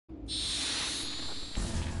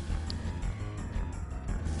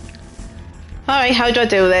Alright, how do I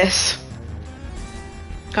do this?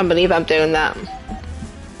 Can't believe I'm doing that.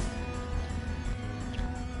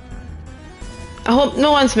 I hope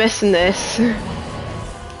no one's missing this.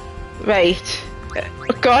 Right.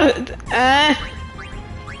 God.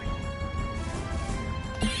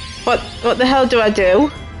 What the hell do I do?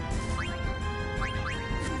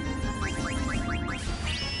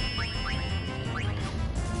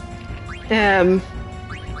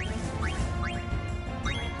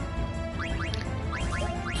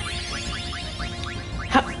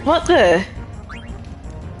 What the?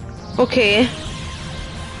 Okay.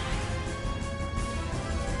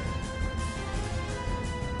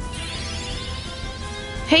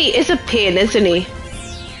 He is a pain, isn't he?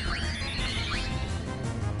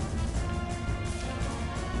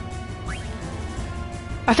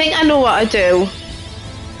 I think I know what to do.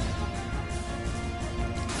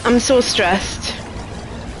 I'm so stressed.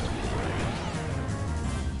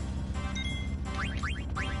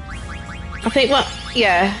 I think what?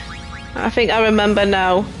 Yeah. I think I remember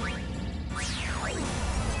now.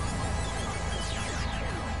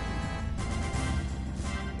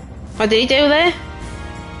 What did he do there?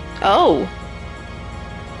 Oh.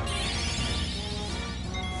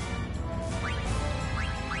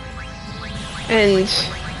 And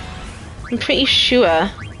I'm pretty sure.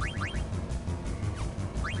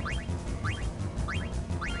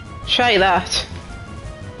 Try that.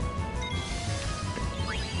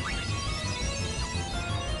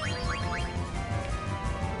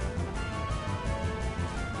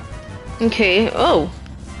 Okay, oh.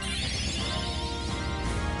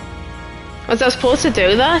 Was I supposed to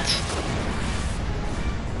do that?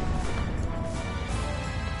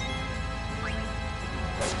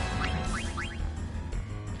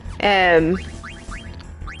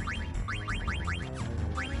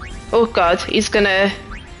 Oh god, he's gonna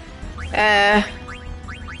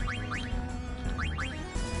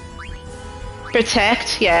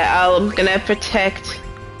protect. Yeah, I'm gonna protect.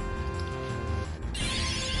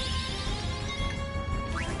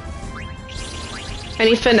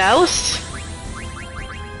 Anything else?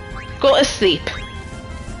 Go to sleep.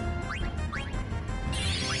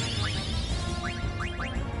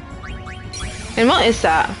 And what is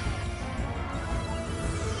that?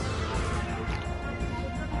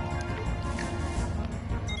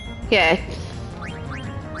 Yeah.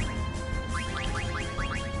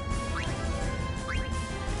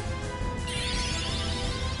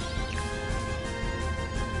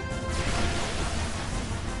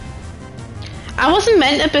 I wasn't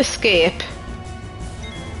meant to escape.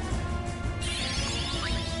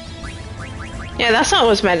 Yeah, that's not what I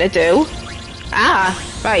was meant to do. Ah,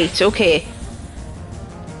 right, okay.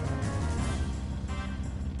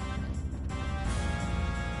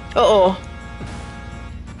 Uh-oh.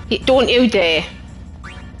 Don't you dare.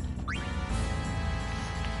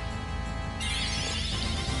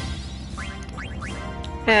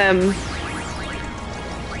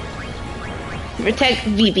 Protect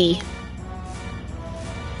Vivi.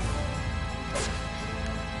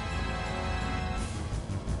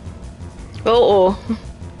 Uh-oh.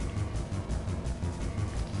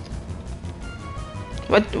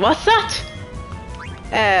 What's that?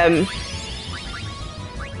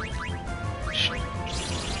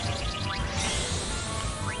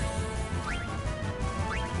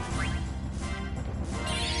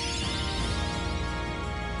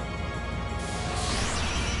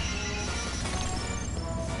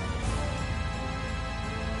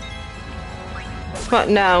 What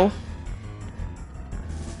now?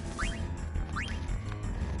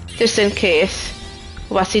 Just in case.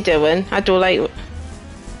 What's he doing? I don't like...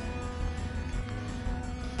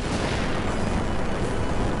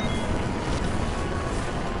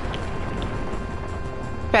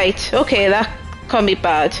 Right, okay, that can't be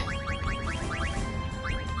bad.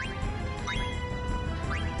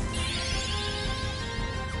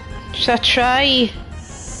 Should I try?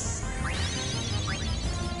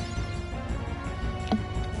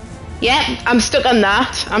 Yeah, I'm stuck on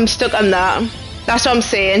that. I'm stuck on that. That's what I'm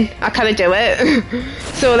saying. I can't do it.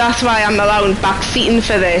 So that's why I'm allowing backseating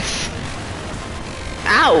for this.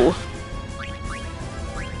 Ow.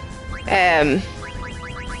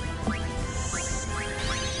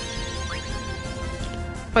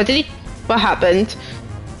 What did he... What happened?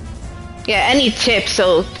 Yeah, any tips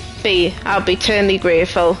I'll be eternally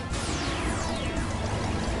grateful.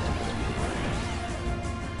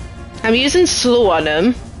 I'm using slow on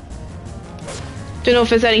him. Don't know if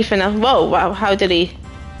there's anything else. Whoa, wow, how did he?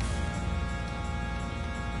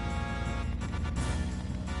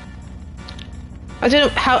 I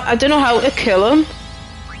don't know how to kill him.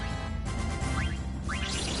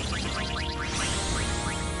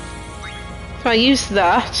 So I use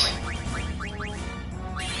that.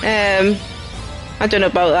 I don't know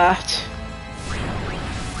about that.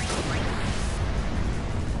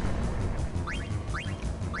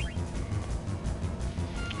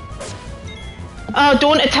 Oh,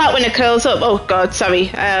 don't attack when it curls up. Oh god,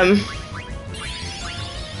 sorry.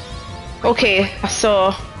 Okay, I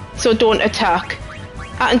saw. So don't attack.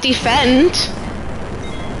 I can defend.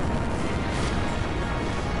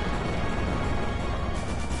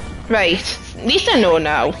 Right, at least I know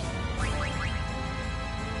now.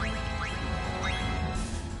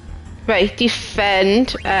 Right,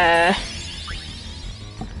 defend.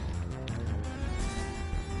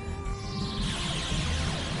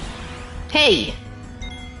 Hey.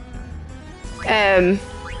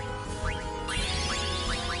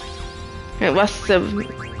 Right, what's the?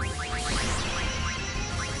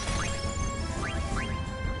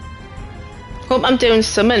 Hope I'm doing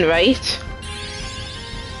something right.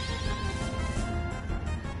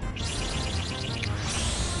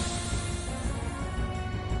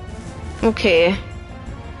 Okay.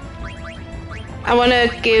 I want to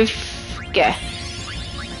give... Yeah.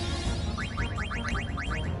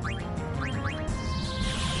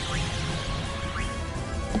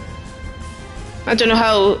 I don't know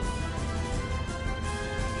how...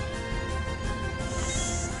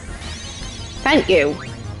 Thank you.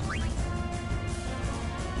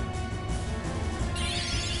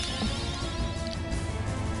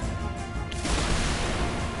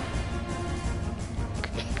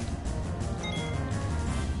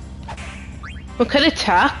 We could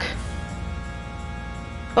attack.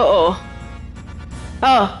 Uh-oh.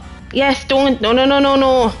 Oh, yes, don't. No, no, no, no,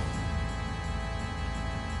 no.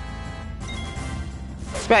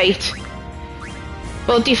 Right.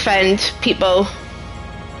 We'll defend people.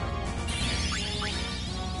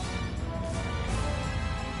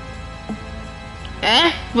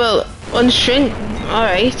 Well, unshrink.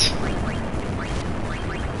 Alright.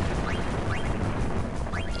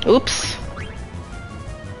 Oops.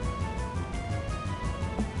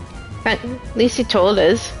 At least he told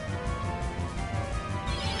us.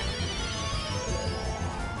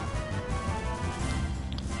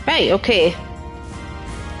 Right, okay.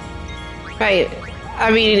 Right, I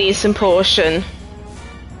really need some potion.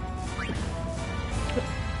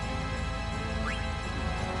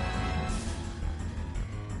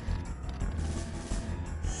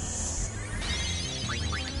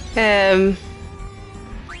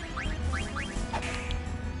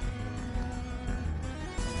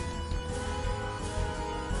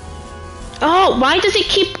 Oh, why does it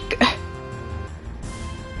keep...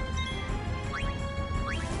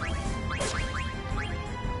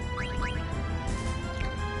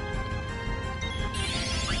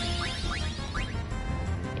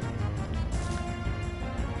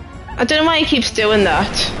 I don't know why he keeps doing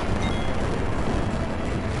that.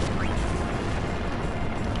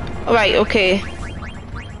 Alright, okay.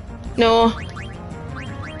 No.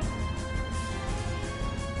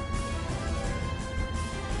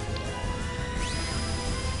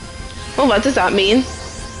 Oh, what does that mean?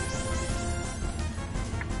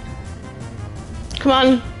 Come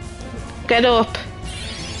on. Get up.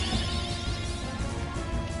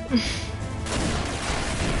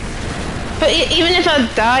 But even if I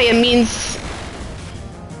die, it means...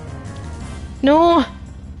 No!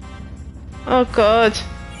 Oh god.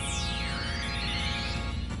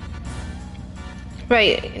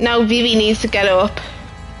 Right, now Vivi needs to get up.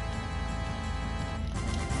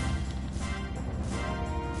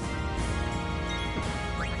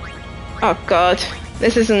 Oh god,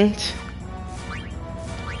 this isn't...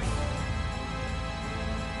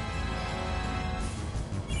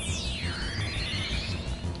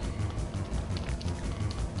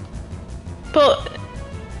 But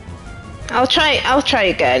I'll try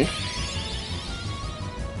again.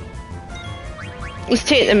 Let's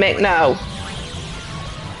take the mic now.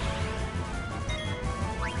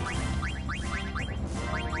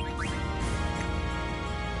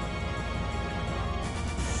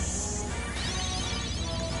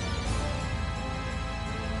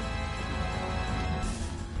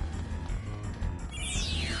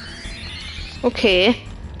 Okay,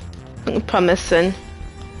 looking promising.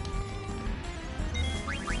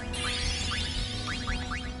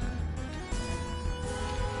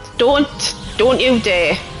 Don't you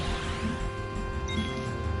dare.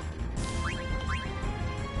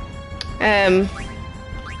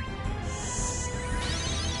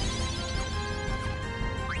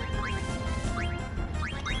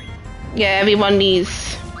 Yeah, everyone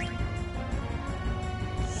needs...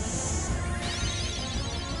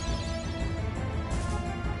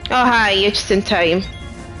 Oh hi, you're just in time.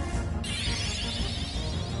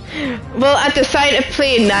 Well, I decided to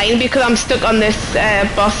play 9 because I'm stuck on this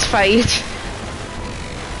boss fight.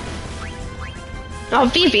 Oh,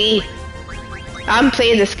 Vivi. I haven't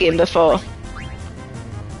played this game before.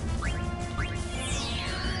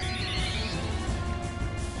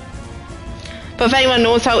 But if anyone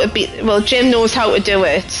knows how to beat... Well, Jim knows how to do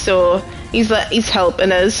it, so he's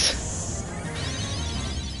helping us.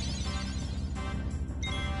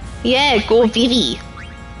 Yeah, go Vivi.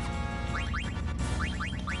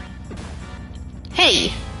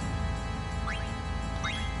 Hey!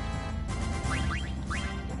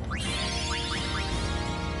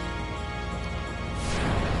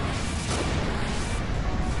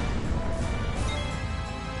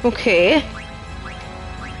 Okay.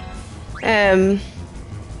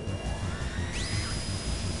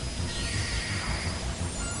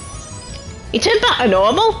 He turned back to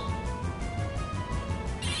normal?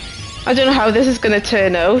 I don't know how this is going to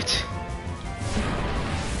turn out.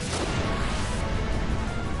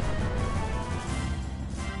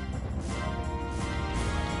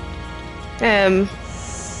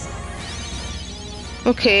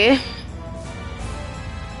 Okay.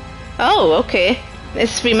 Oh, okay.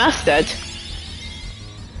 It's remastered.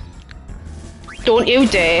 Don't you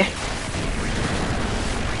dare.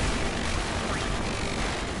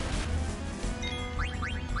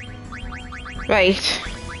 Right.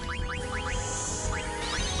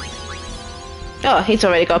 Oh, he's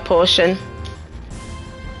already got a potion.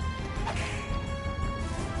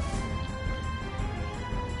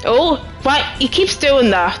 Oh, why? He keeps doing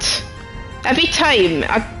that. Every time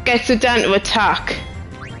I get it down to attack.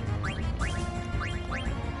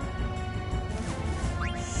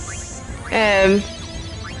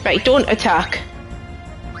 Right, don't attack.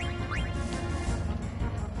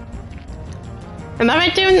 Am I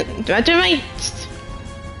doing right?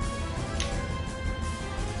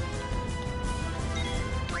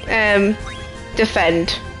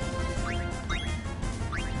 Defend.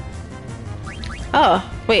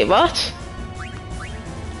 Oh, wait, what?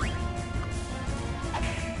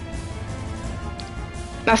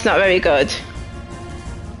 That's not very good.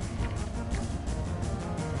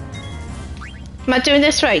 Am I doing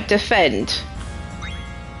this right? Defend.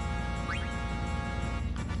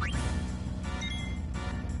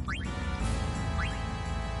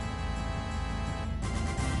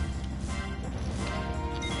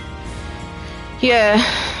 Yeah,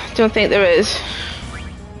 don't think there is.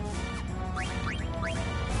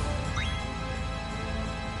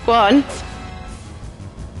 Go on.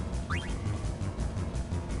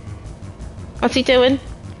 What's he doing?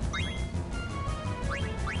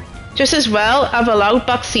 Just as well, I've allowed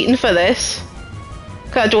backseating for this.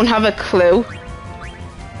 Because I don't have a clue.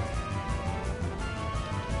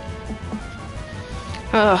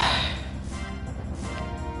 Oh.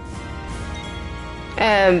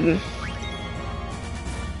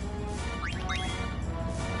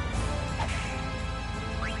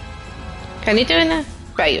 Can you do that?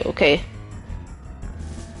 Right, okay.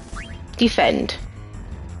 Defend.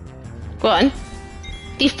 Go on.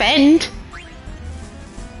 Defend!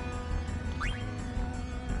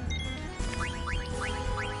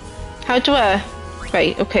 How do I...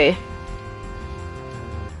 Right, okay.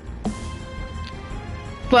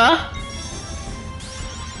 What?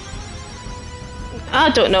 I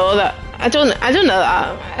don't know that. I don't know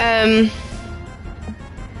that.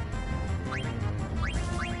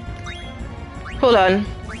 Hold on.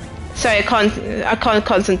 Sorry, I can't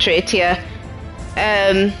concentrate here.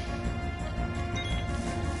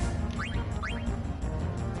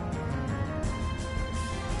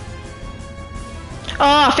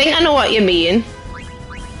 Oh, I think I know what you mean.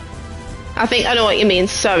 I think I know what you mean,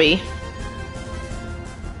 sorry.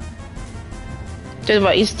 Just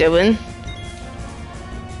what he's doing.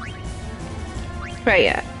 Right,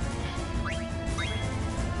 yeah.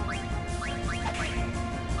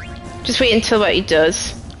 Just wait until what he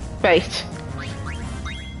does. Right.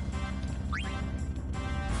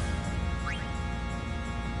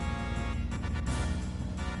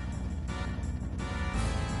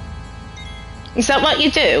 Is that what you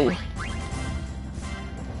do?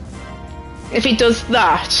 If he does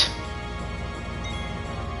that?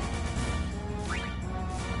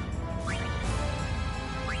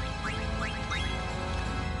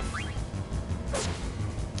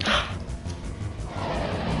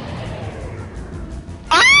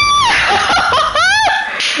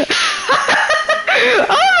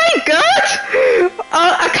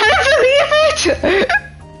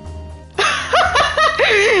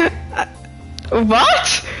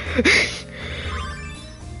 What?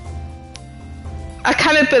 I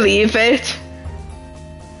cannot believe it.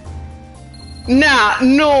 Nah,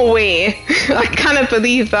 no way. I cannot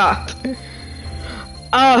believe that.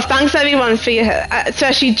 Oh, thanks everyone for your,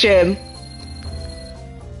 especially Jim.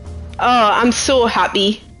 Oh, I'm so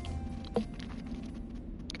happy.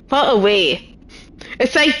 What a way.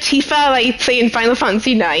 It's like Tifa, like, playing Final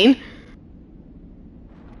Fantasy IX.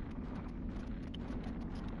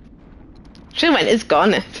 Should've went as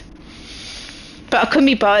Garnet. But I couldn't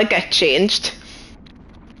be bothered to get changed.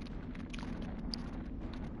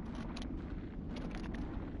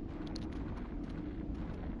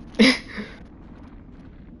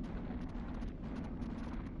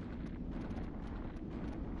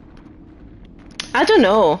 I don't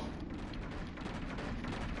know.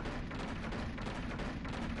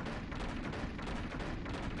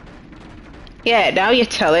 Yeah, now you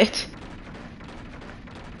tell it.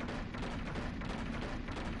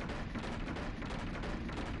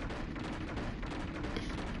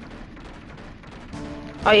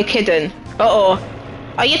 Are you kidding? Uh-oh.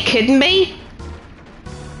 Are you kidding me?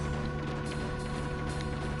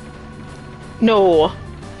 No.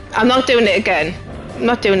 I'm not doing it again. I'm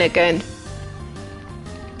not doing it again.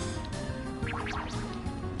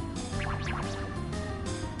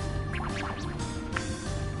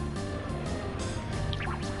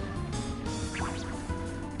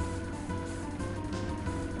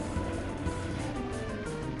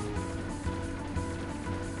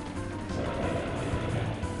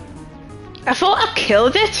 I thought I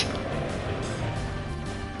killed it.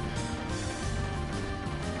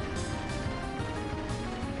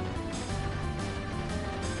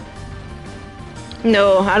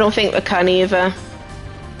 No, I don't think we can either.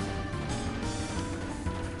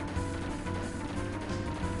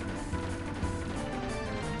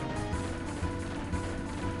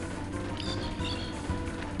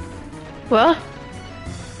 What?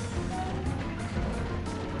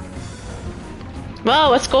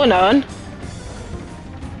 Well, what's going on?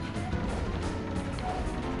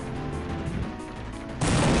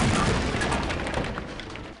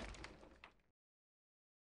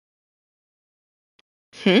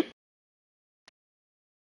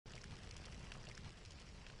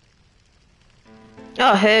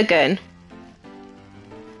 Oh, her again.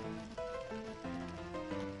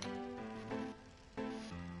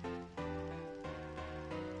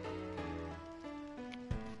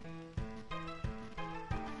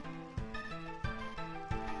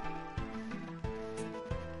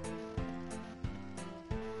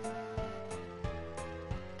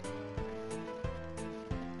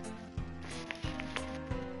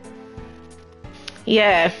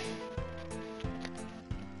 Yeah.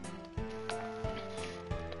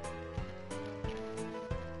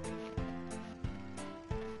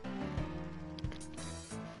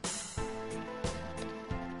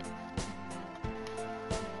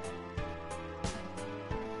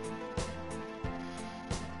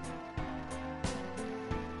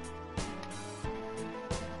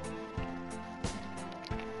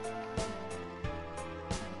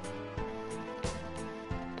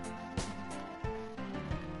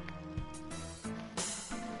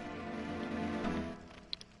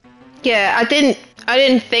 Yeah, I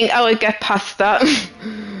didn't think I would get past that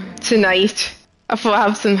tonight. I thought I'd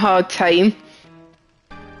have some hard time.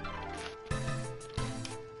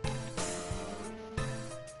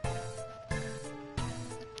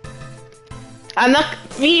 I'm not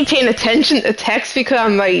really paying attention to text because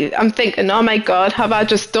I'm thinking, oh my god, have I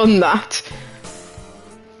just done that?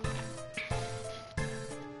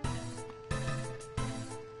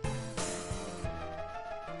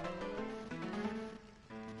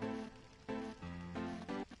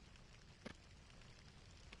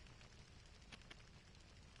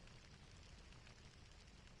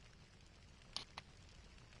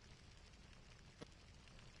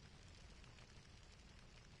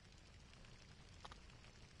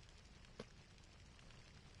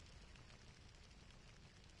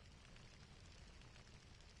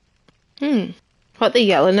 What they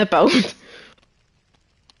yelling about?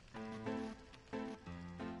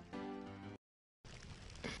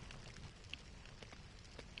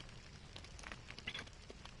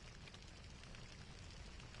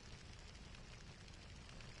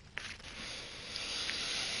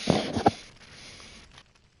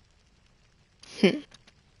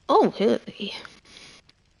 Oh, really?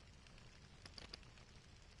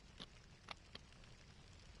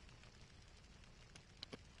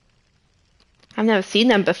 I've never seen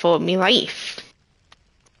them before in my life.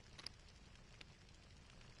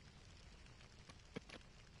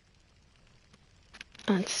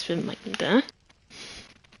 That's reminder. I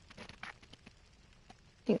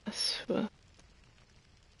think that's for...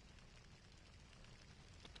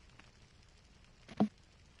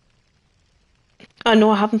 Oh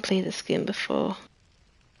no, I haven't played this game before.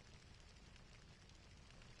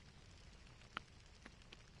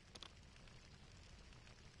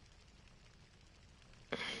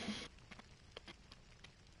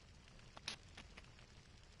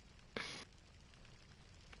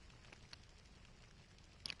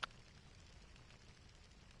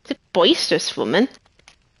 It's a boisterous woman.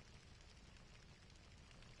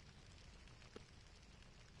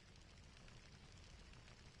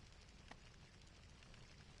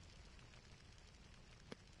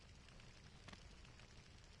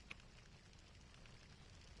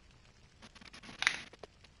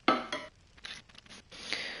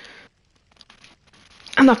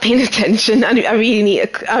 I'm not paying attention. I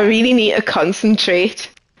really need to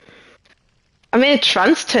concentrate. I'm in a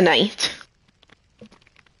trance tonight.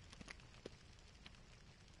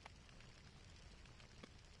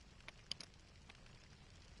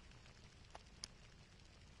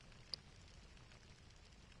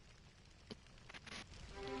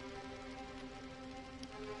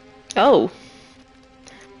 Oh.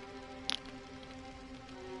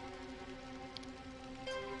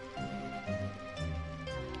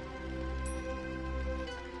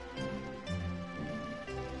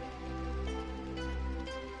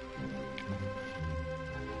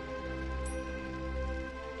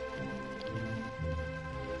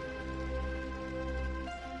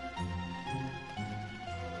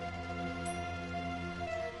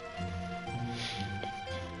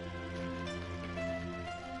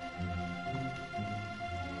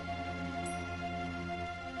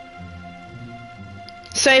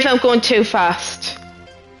 Sorry if I'm going too fast.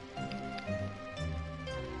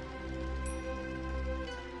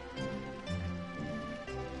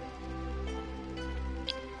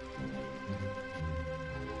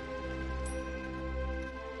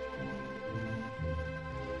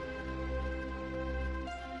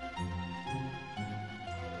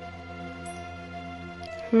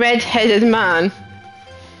 Red-headed man.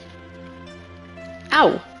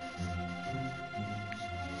 Ow.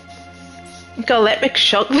 Got electric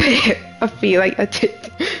shock there. I feel like I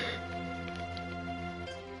did.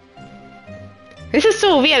 This is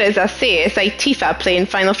so weird, as I say. It's like Tifa playing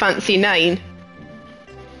Final Fantasy IX.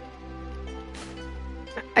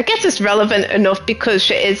 I guess it's relevant enough because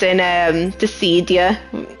she is in Dissidia.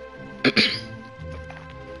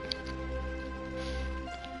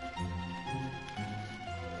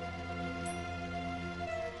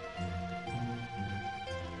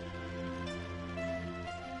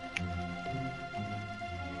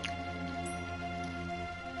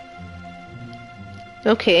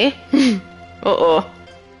 Okay. Uh-oh.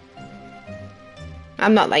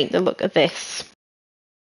 I'm not liking the look of this.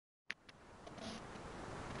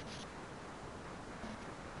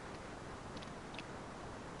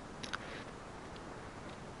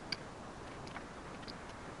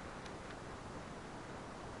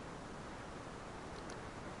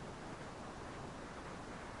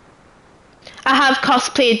 I have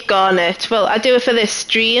cosplayed Garnet. Well, I do it for this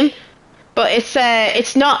stream, but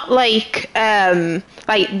it's not like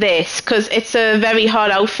this, because it's a very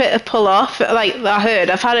hard outfit to pull off. Like I heard,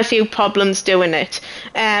 I've had a few problems doing it.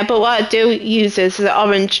 But what I do use is an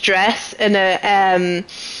orange dress and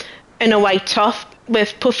a white top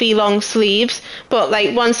with puffy long sleeves. But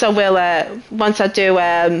like once I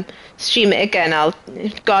do stream it again,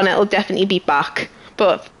 Garnet will definitely be back.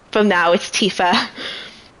 But for now, it's Tifa.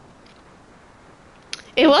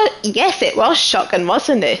 Yes, it was shocking,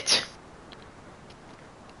 wasn't it?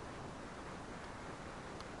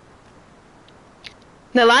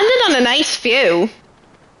 They landed on a nice view.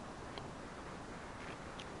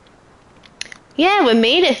 Yeah, we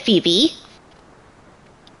made it, Phoebe.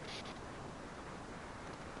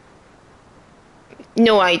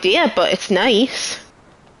 No idea, but it's nice.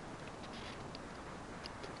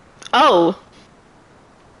 Oh.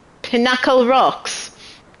 Pinnacle Rocks.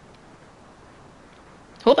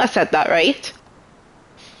 Hope I said that right.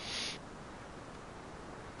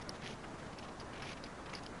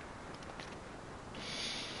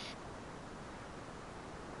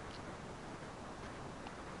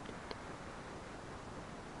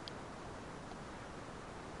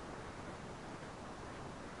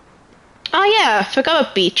 Oh yeah, I forgot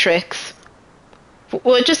about Beatrix.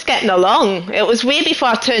 We're just getting along. It was way before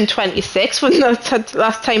I turned 26 when the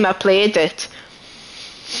last time I played it.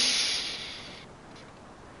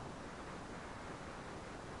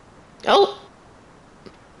 Oh.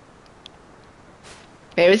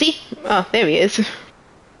 Where is he? Oh, there he is.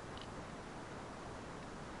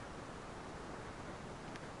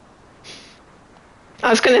 I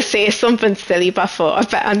was going to say something silly, but I thought I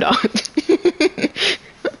better not.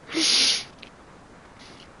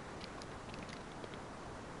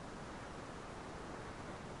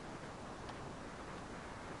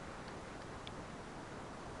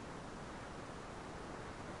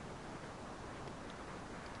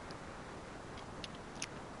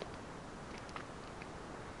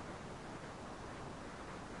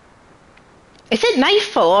 Is it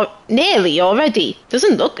nightfall or nearly already?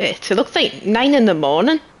 Doesn't look it. It looks like 9 in the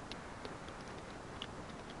morning.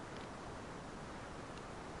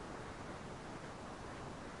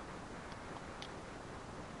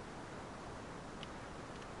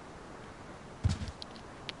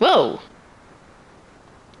 Whoa.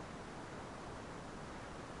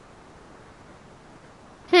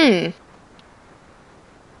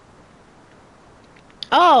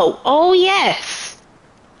 Oh yes.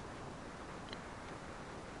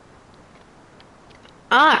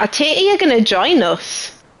 I take it you're gonna join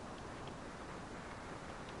us.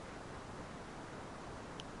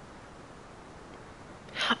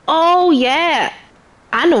 Oh yeah.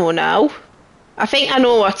 I know now. I think I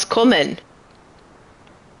know what's coming.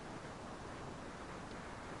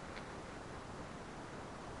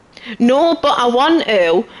 No, but I want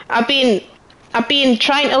to. I've been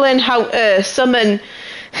trying to learn how to summon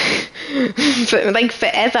for, like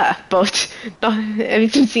forever, but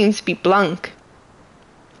everything seems to be blank.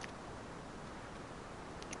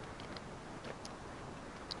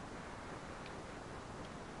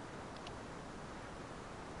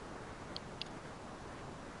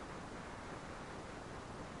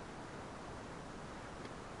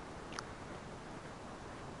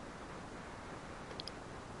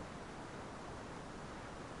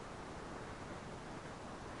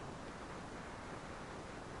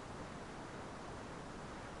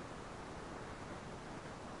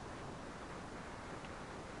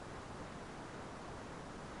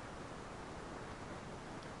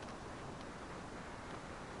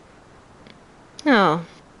 Oh,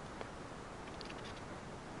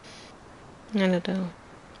 I don't know.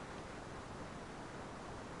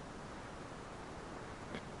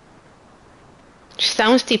 She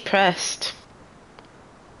sounds depressed.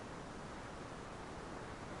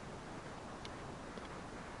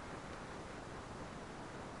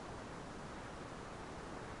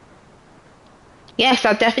 Yes,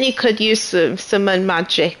 I definitely could use some summon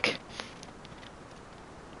magic.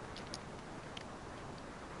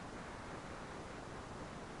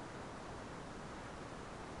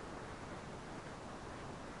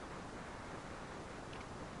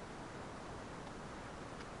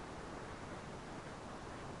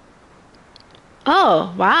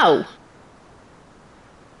 Oh, wow.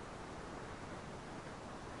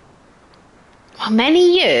 How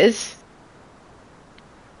many years?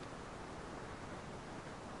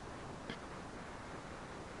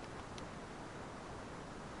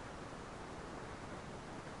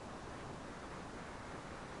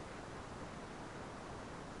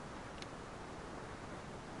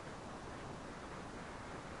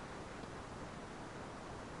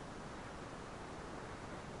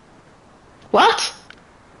 What?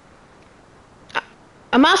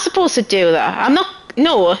 Am I supposed to do that? I'm not.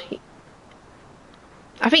 No.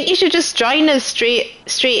 I think you should just join us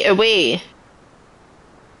straight away.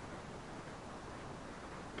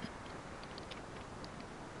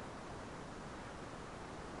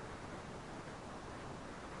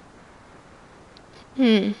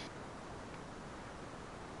 Hmm.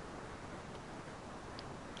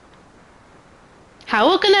 How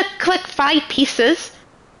are we gonna click 5 pieces?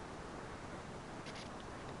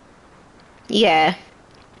 Yeah,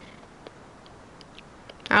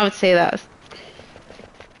 I would say that.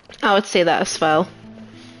 I would say that as well.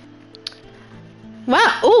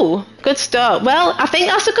 Wow, ooh, good start. Well, I think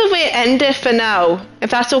that's a good way to end it for now,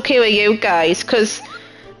 if that's okay with you guys, because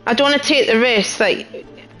I don't want to take the risk,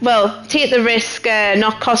 take the risk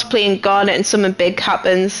not cosplaying Garnet and something big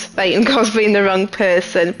happens, like, and cosplaying the wrong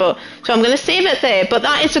person, so I'm going to save it there, but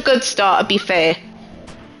that is a good start, to be fair.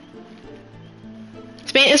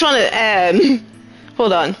 So I just want to,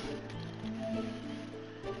 hold on.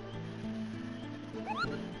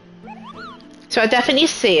 So I definitely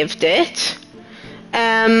saved it.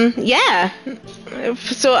 Yeah.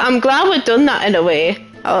 So I'm glad we've done that in a way.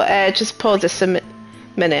 I'll just pause this a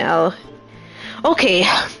minute. Okay.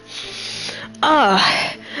 Oh,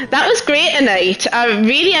 that was great tonight. I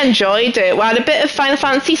really enjoyed it. We had a bit of Final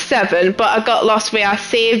Fantasy VII, but I got lost where I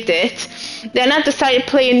saved it. Then I decided to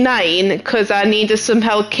play 9 because I needed some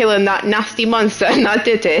help killing that nasty monster, and I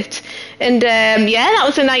did it. And yeah, that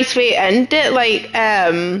was a nice way to end it.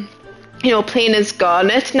 Playing as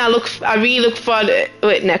Garnet, and I really look forward to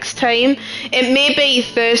it next time. It may be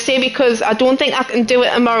Thursday because I don't think I can do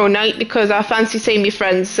it tomorrow night because I fancy seeing my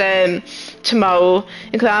friends tomorrow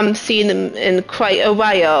because I'm seeing them in quite a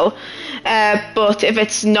while. But if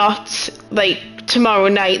it's not like tomorrow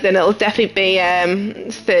night, then it'll definitely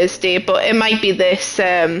be Thursday. But it might be this.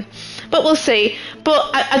 But we'll see.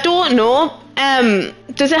 But I don't know.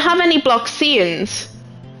 Does it have any block scenes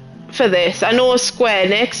for this? I know Square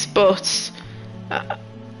Enix, but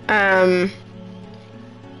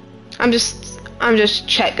I'm just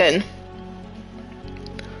checking.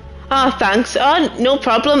 Oh, thanks. Oh, no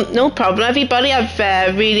problem, everybody. I've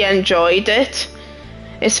really enjoyed it.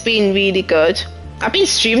 It's been really good. I've been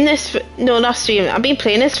streaming this for, no, not streaming. I've been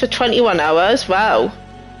playing this for 21 hours. Wow.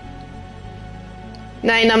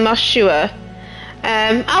 9, I'm not sure.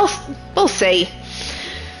 We'll see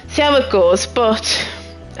how it goes, but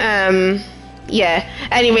yeah.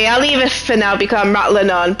 Anyway, I'll leave it for now because I'm rattling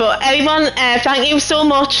on. But everyone, thank you so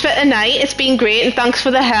much for tonight. It's been great, and thanks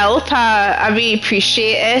for the help. I really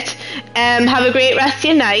appreciate it. Have a great rest of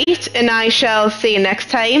your night, and I shall see you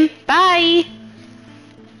next time. Bye.